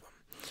no problem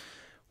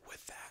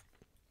with that.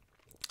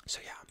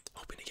 So yeah,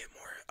 hoping to get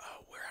more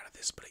wear out of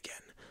this, but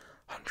again,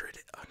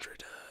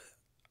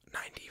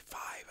 95,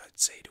 I'd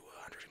say, to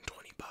 120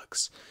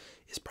 bucks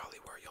is probably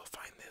where you'll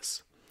find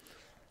this.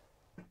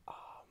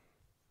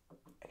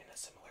 And in a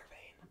similar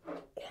vein,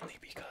 only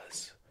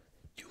because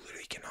you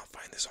literally cannot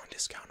find this on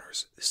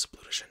discounters, this is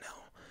Bleu de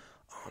Chanel.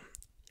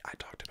 I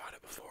talked about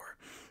it before.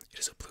 It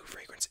is a blue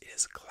fragrance. It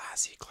is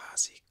classy,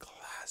 classy,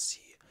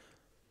 classy.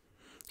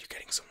 You're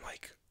getting some,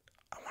 like,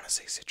 I want to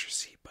say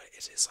citrusy, but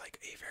it is like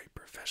a very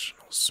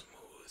professional,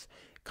 smooth.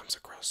 It comes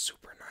across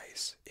super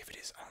nice. If it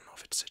is, I don't know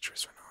if it's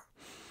citrus or not,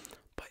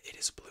 but it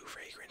is a blue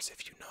fragrance.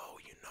 If you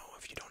know, you know.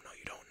 If you don't know,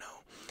 you don't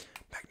know.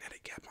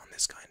 Magnetic cap on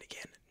this kind.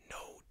 Again,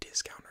 no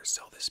discounters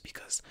sell this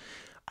because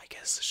I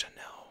guess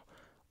Chanel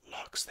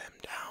locks them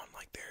down.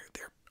 Like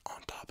they're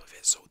on top of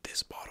it. So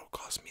this bottle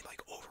cost me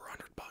like over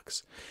 100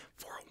 bucks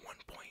for a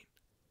 1.7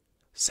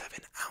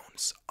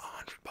 ounce.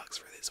 100 bucks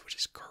for this, which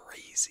is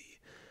crazy.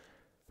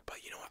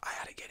 But you know what? I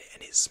had to get it,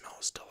 and it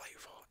smells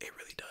delightful. It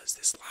really does.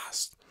 This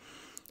lasts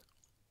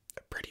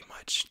pretty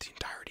much the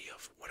entirety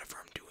of whatever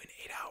I'm doing.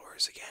 8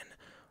 hours again.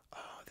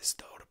 This is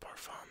the eau de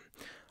parfum.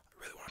 I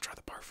really want to try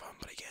the parfum,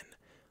 but again,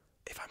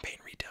 if I'm paying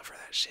retail for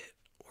that shit,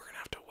 we're gonna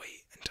have to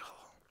wait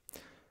until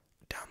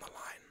down the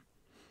line.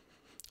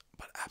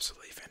 But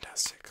absolutely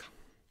fantastic.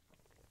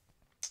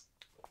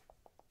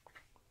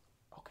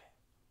 Okay.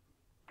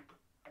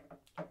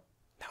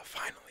 Now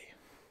finally,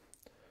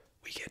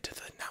 we get to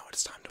the now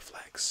it's time to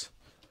flex.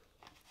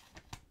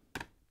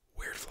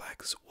 Weird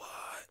flex,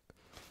 what?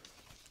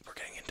 We're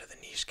getting into the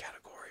niche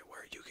category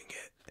where you can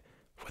get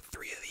with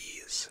 3 of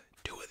these,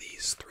 2 of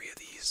these, 3 of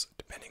these,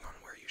 depending on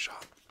where you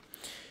shop.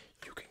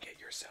 You can get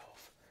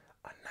yourself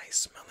a nice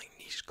smelling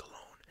niche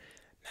cologne.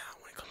 Now,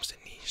 when it comes to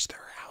niche, there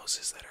are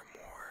houses that are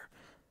more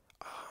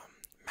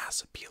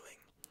mass appealing,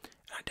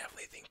 and I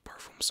definitely think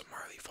Parfums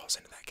Marley falls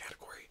into that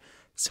category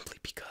simply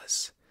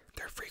because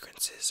their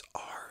fragrances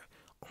are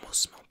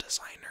almost smell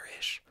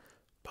designer-ish,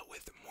 but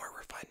with more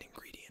refined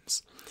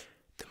ingredients.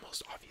 The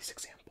most obvious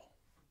example,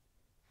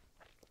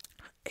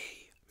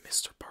 a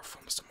Mr.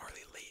 Parfums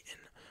Marley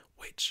Layton,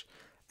 which,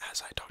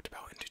 as I talked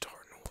about in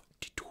Detour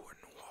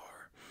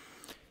Noir,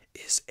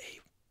 is a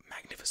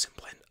magnificent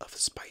blend of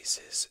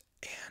spices,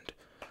 and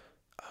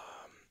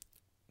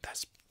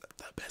that's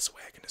the best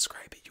way I can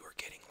describe it. You are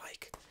getting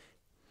like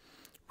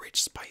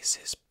rich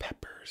spices,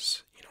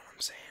 peppers, you know what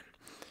I'm saying?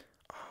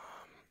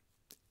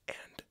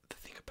 And the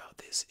thing about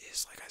this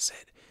is, like I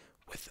said,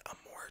 with a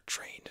more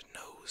trained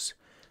nose,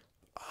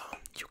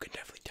 you can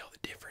definitely tell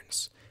the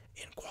difference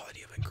in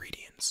quality of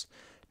ingredients.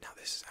 Now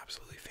this is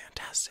absolutely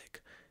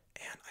fantastic,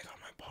 and I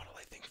got my bottle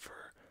I think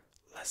for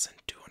less than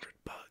 200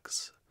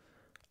 bucks,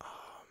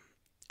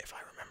 if I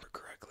remember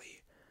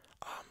correctly.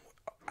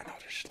 And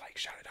I'll just like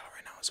shout it out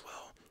right now as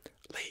well.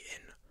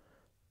 Layton,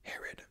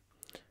 Herod,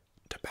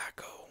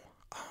 tobacco-y,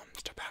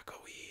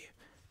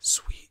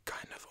 sweet,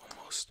 kind of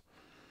almost.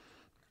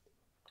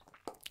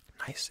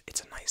 Nice.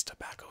 It's a nice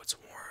tobacco. It's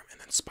warm, and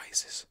then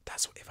spices.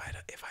 That's what if I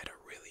had to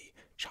really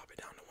chop it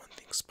down to one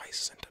thing: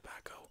 spices and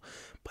tobacco,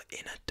 but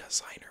in a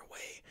designer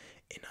way,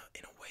 in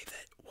a way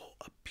that will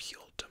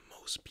appeal to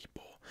most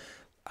people.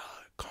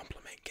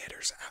 Compliment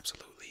getters,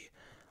 absolutely.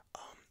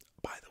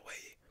 By the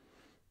way,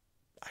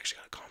 I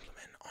actually got a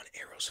compliment on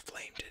Arrow's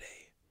Flame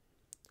today,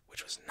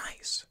 which was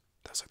nice.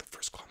 That was like the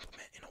first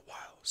compliment in a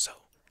while,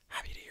 so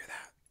happy to hear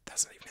that.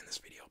 That's not even in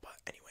this video, but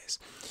anyways,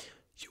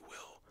 you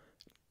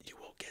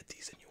will get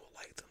these and you will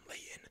like them.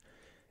 Layton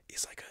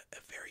is like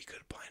a very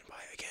good blind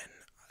buy. Again,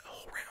 a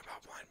whole rant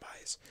about blind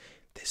buys.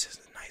 This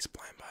is a nice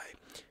blind buy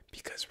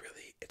because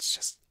really it's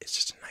just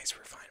a nice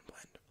refined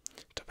blend.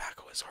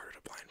 Tobacco is harder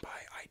to blind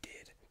buy. I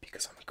did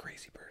because I'm a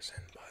crazy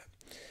person, but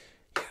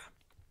yeah.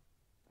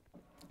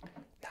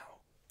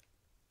 Now,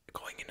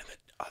 going into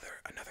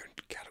another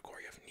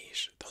category of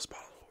niche, those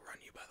bottles will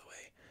run you, by the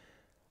way,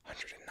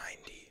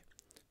 190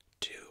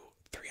 to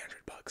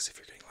 300 bucks if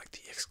you're getting like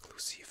the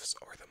exclusives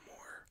or the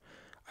more,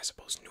 I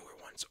suppose, newer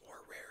ones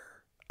or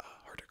rare,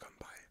 harder to come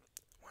by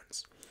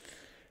ones.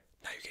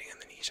 Now you're getting in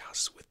the niche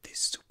houses with these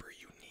super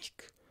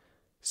unique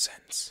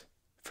scents.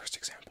 First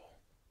example,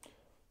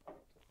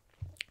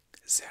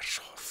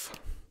 Zerchoff.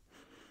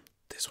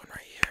 This one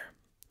right here,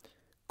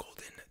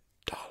 Golden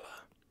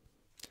Dala,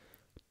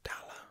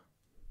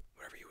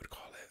 whatever you would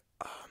call it.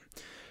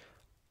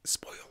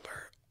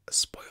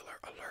 Spoiler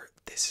alert,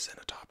 this is in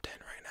the top 10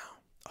 right now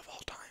of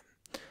all time.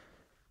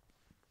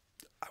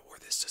 I wore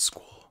this to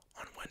school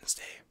on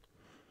Wednesday,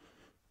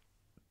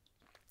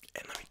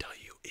 and let me tell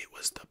you, it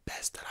was the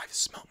best that I've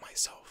smelt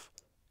myself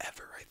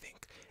ever. I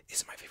think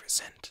is my favorite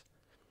scent.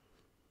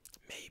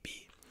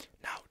 Maybe.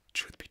 Now,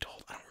 truth be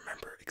told, I don't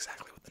remember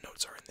exactly what the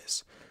notes are in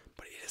this,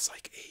 but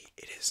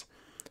it is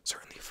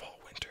certainly fall,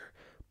 winter,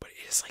 but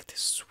it is like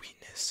this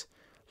sweetness,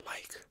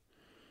 like,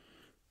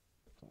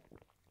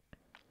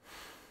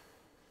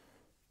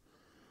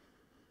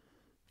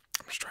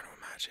 I'm just trying to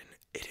imagine,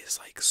 it is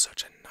like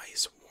such a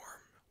nice,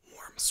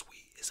 warm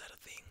sweet. Is that a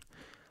thing?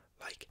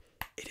 Like,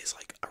 it is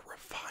like a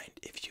refined,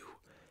 if you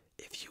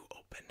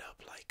opened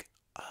up like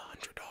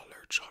 $100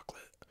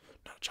 chocolate,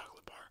 not a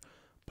chocolate bar,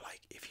 but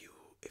like if you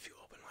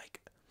open like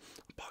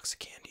a box of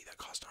candy that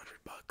cost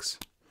 100 bucks,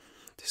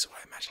 this is what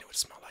I imagine it would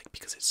smell like,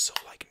 because it's so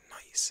like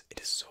nice. It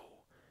is so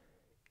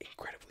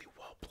incredibly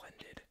well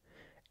blended,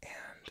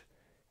 and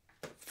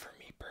for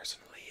me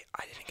personally,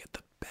 I didn't get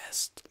the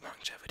best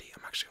longevity.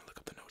 I'm actually gonna look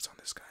up the notes on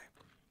this guy.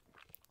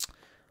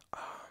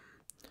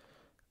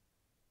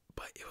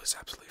 But it was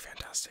absolutely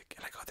fantastic,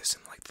 and I got this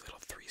in like the little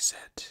 3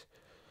 set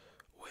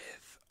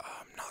with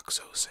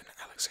Noxos and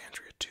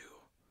Alexandria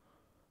too.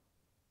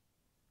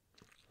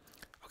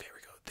 Okay, here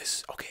we go.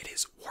 It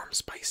is warm,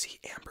 spicy,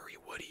 ambery,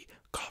 woody,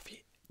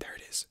 coffee. There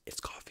it is. It's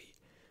coffee.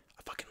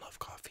 I fucking love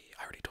coffee.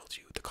 I already told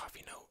you the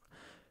coffee note.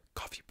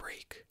 Coffee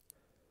break.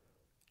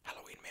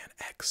 Halloween Man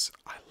X.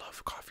 I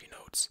love coffee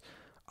notes.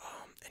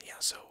 And yeah,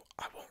 so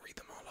I won't read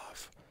them all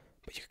off,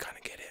 but you kind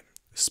of get it.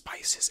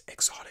 Spices,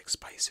 exotic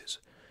spices,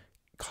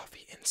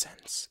 coffee,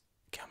 incense,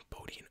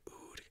 Cambodian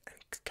oud, and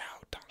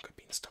cacao, tonka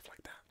bean, stuff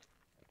like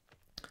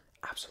that.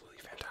 Absolutely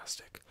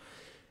fantastic.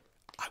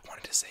 I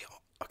wanted to say,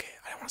 okay,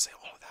 I don't want to say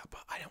all of that,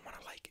 but I didn't want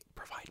to like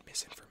provide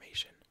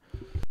misinformation.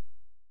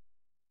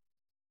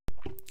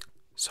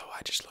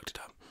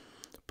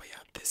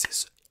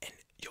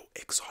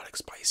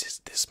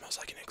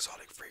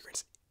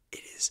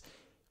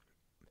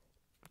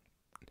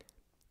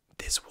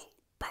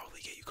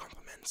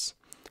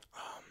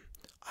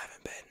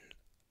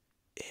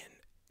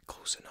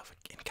 close enough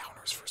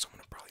encounters for someone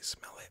to probably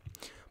smell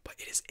it. But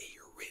it is a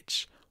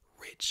rich,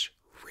 rich,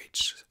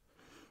 rich,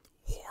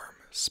 warm,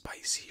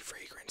 spicy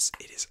fragrance.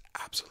 It is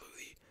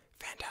absolutely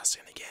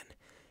fantastic. And again,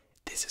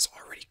 this has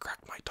already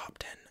cracked my top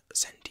 10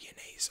 scent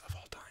DNAs of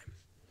all time.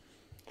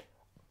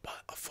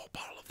 But a full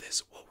bottle of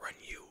this will run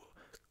you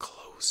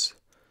close,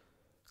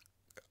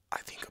 I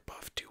think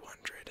above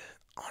 200.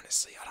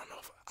 Honestly, I don't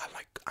know if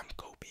I'm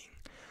coping,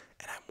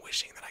 and I'm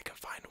wishing that I can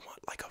find one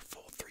like a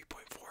full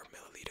 3.4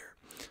 milliliter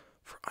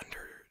for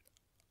under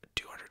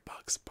 200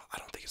 bucks, but I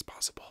don't think it's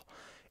possible.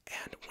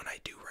 And when I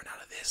do run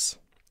out of this,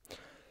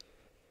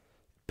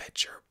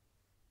 bet your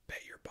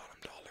bottom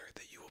dollar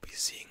that you will be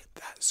seeing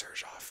that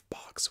Surge Off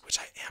box, which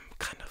I am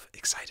kind of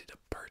excited to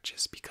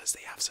purchase because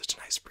they have such a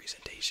nice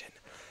presentation.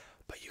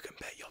 But you can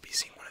bet you'll be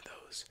seeing one of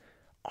those,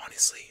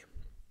 honestly,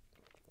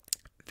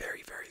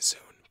 very, very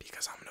soon,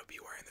 because I'm going to be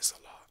wearing this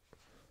a lot.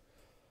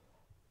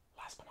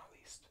 Last but not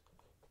least,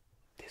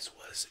 this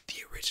was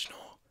the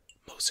original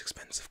most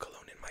expensive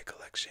cologne in my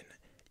collection,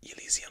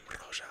 Elysium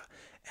Roja,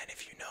 and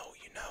if you know,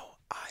 you know,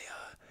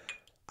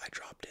 I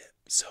dropped it,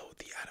 so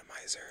the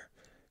atomizer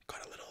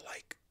got a little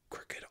like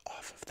crooked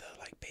off of the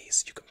like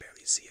base. You can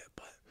barely see it,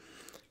 but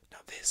now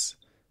this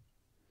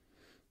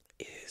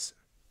is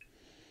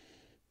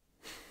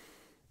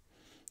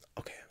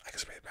okay. I can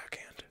spray the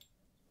backhand.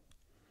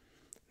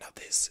 Now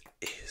this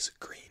is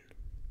green,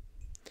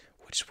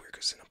 which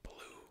works in a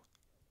blue,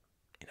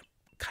 in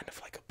a kind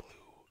of like a blue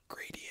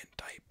gradient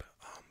type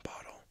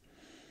bottle.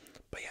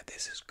 But yeah,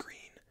 this is green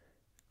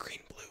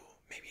blue.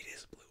 Maybe it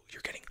is blue.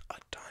 You're getting a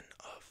ton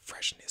of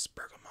freshness,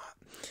 bergamot,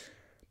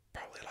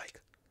 probably like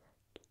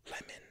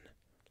lemon,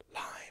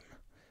 lime,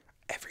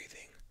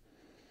 everything.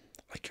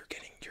 Like you're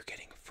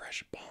getting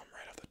fresh balm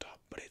right off the top,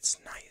 but it's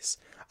nice.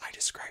 I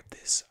described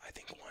this, I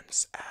think,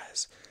 once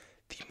as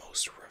the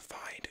most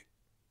refined,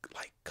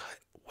 like cut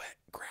wet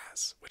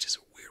grass, which is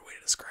a weird way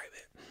to describe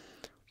it,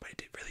 but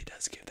it really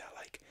does give that,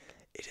 like,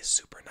 it is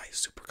super nice,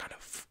 super kind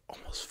of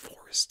almost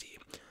foresty,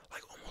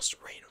 like almost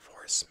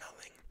rainforest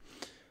smelling,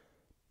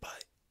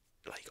 but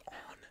like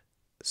on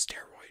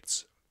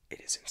steroids. It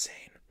is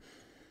insane.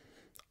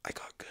 I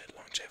got good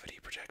longevity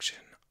projection.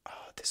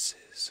 This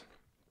is,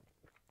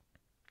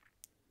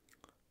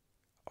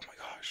 oh my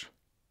gosh,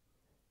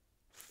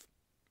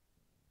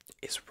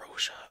 is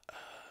Roja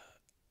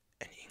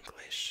an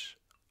English,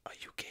 a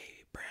UK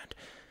brand?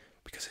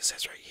 Because it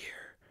says right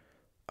here,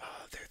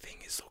 their thing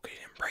is located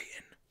in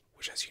Brighton,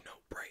 which, as you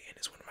know, Brighton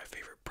is one of my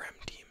favorite Prem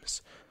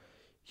teams.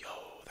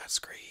 Yo, that's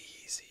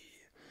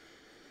crazy.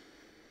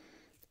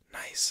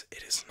 Nice.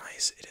 It is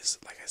nice. It is,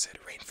 like I said,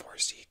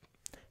 rainforesty.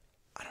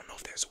 I don't know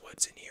if there's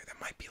woods in here. There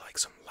might be like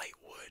some light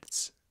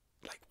woods,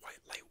 like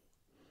light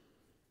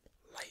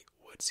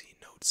woodsy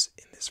notes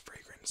in this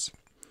fragrance.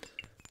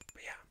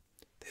 But yeah,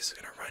 this is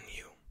gonna run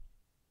you.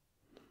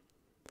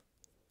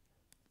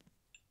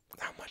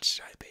 How much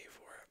did I pay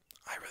for it?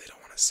 I really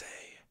don't want to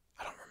say.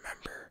 I don't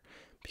remember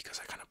because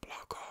I kind of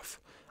block off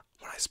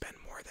when I spend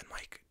more than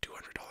like $200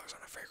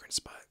 on a fragrance,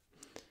 but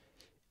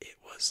it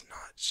was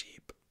not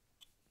cheap.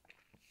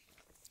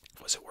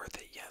 Was it worth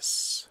it?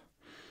 Yes.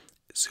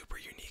 Super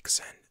unique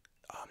scent.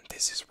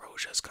 This is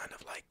Roja's kind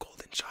of like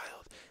Golden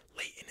Child,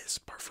 late in his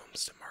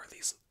Parfums de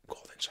Marly's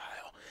Golden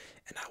Child,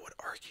 and I would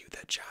argue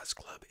that Jazz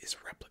Club is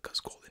Replica's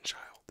Golden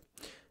Child,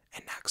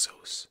 and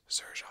Naxos,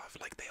 Surge Off,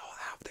 like they all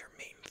have their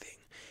main thing,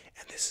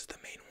 and this is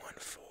the main one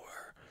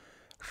for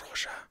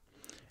Roja,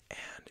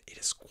 and it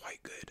is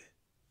quite good.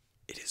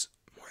 It is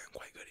more than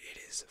quite good. It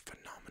is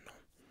phenomenal.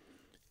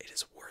 It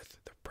is worth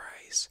the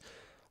price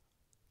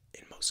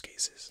in most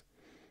cases.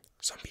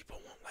 Some people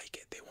won't like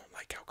it. They won't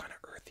like how kind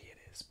of earthy it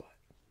is, but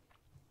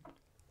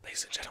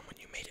ladies and gentlemen,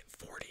 you made it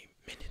 40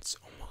 minutes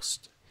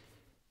almost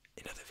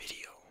into the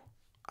video.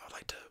 I would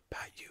like to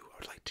pat you. I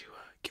would like to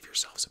give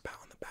yourselves a pat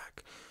on the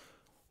back,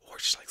 or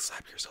just like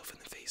slap yourself in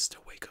the face to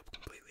wake up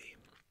completely.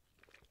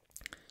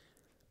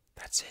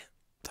 That's it.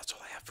 That's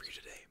all I have for you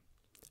today.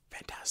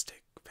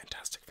 Fantastic,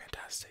 fantastic,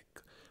 fantastic.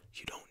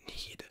 You don't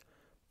need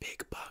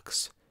big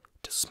bucks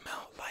to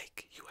smell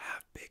like you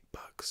have big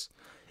bucks.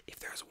 If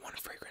there's one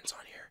fragrance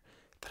on here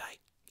that I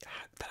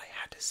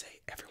had to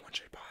say everyone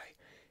should buy,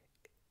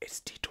 it's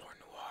Detour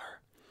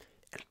Noir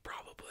and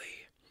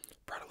probably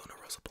Prada Luna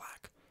Rosa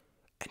Black.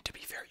 And to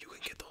be fair, you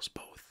can get those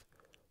both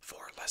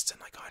for less than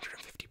like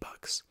 150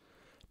 bucks.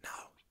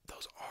 Now,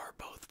 those are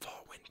both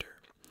fall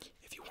winter.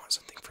 If you want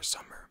something for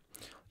summer,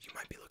 you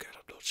might be looking at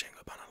a Dolce &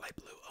 Gabbana Light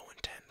Blue Eau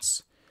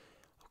Intense.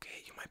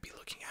 Okay, you might be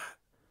looking at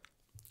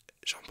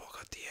Jean Paul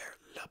Gaultier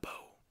Le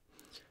Beau.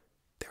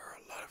 There are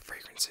a lot of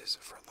fragrances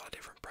for a lot of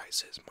different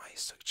prices. My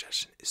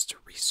suggestion is to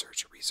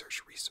research.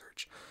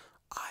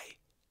 I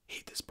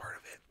hate this part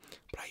of it,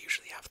 but I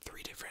usually have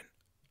 3 different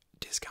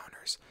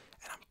discounters,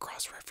 and I'm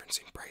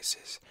cross-referencing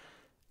prices.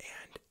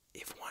 And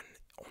if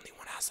only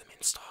one has them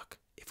in stock,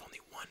 if only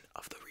one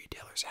of the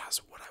retailers has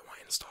what I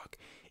want in stock,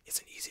 it's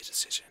an easy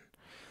decision.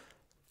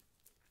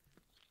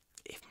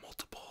 If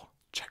multiple,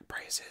 check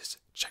prices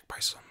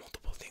on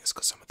multiple things,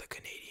 because some of the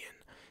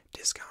Canadian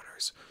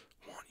discounters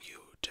want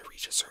you to reach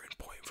reach a certain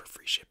point for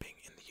free shipping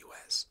in the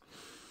US.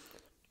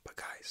 But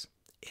guys,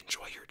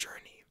 enjoy your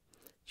journey.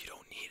 You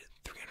don't need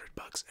 300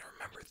 bucks, and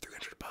remember,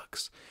 300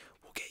 bucks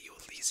will get you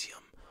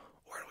Elysium,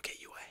 or it'll get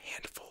you a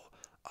handful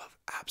of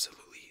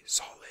absolutely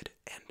solid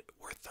and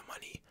worth the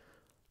money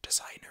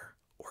designer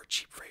or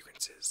cheap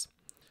fragrances.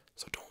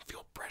 So don't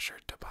feel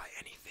pressured to buy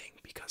anything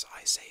because of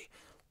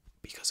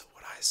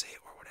what I say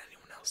or what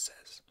anyone else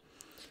says.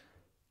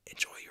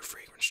 Enjoy your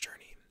fragrance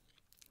journey.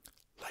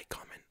 Like,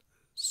 comment,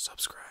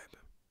 subscribe.